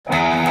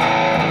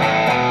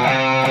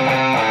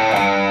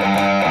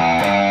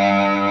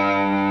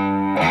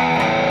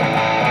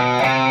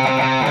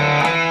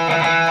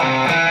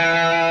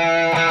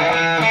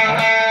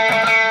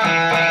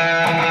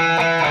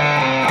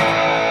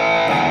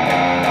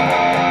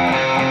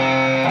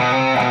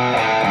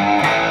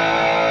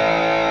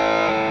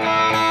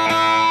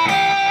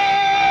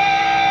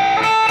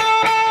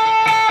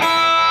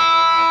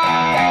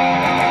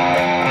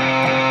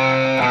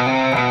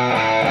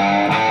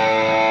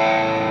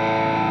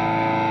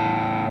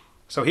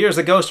So here's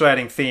the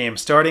ghostwriting theme,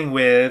 starting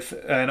with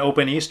an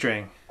open E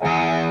string,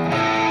 then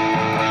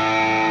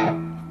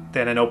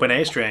an open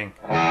A string,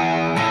 2, 3,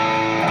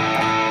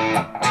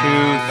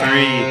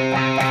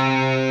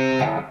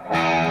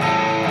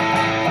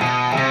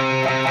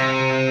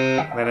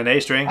 then an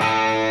A string,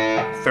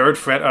 3rd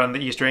fret on the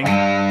E string,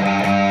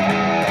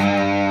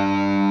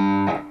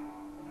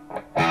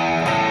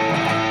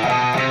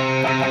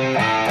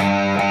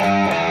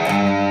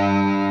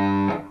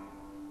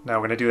 now we're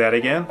going to do that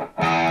again.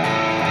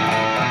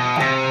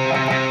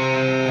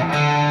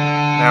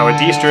 Now a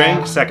D string,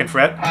 2nd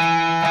fret,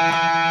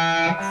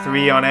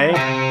 3 on A,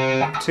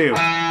 2.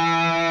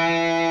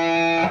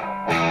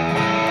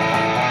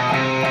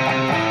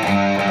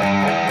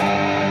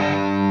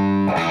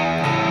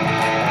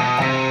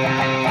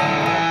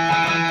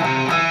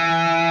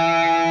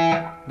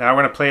 Now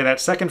we're going to play that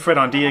 2nd fret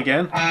on D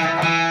again,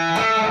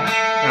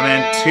 and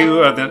then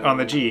 2 on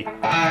the G,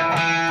 and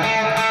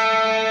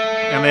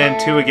then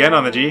 2 again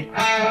on the G, 2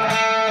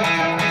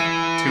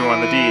 on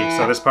the D.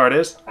 So this part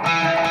is.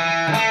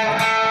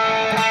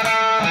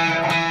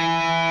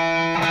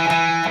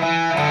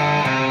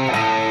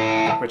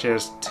 Which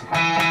is 2.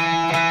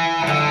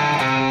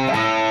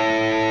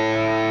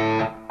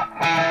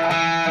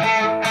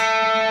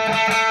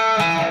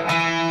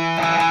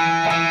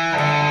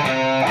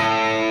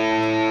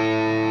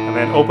 And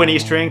then open E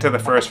string to the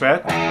 1st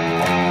fret,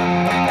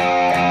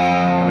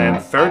 and then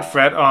 3rd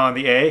fret on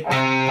the A,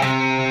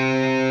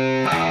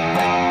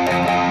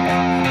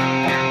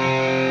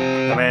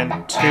 and then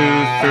 2, 3, 2,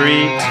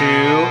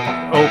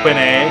 open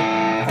A,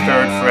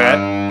 3rd fret,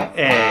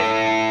 A.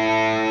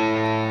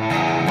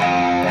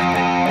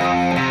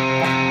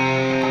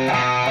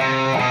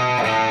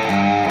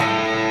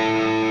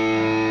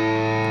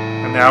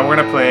 Now we're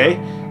going to play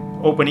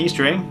open E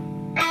string,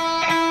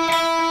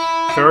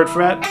 3rd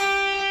fret,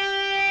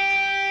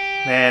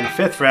 then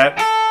 5th fret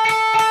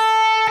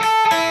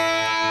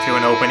to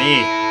an open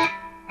E.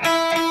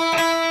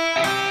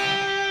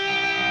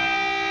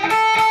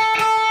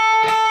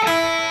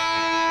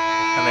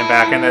 And then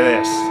back into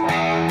this.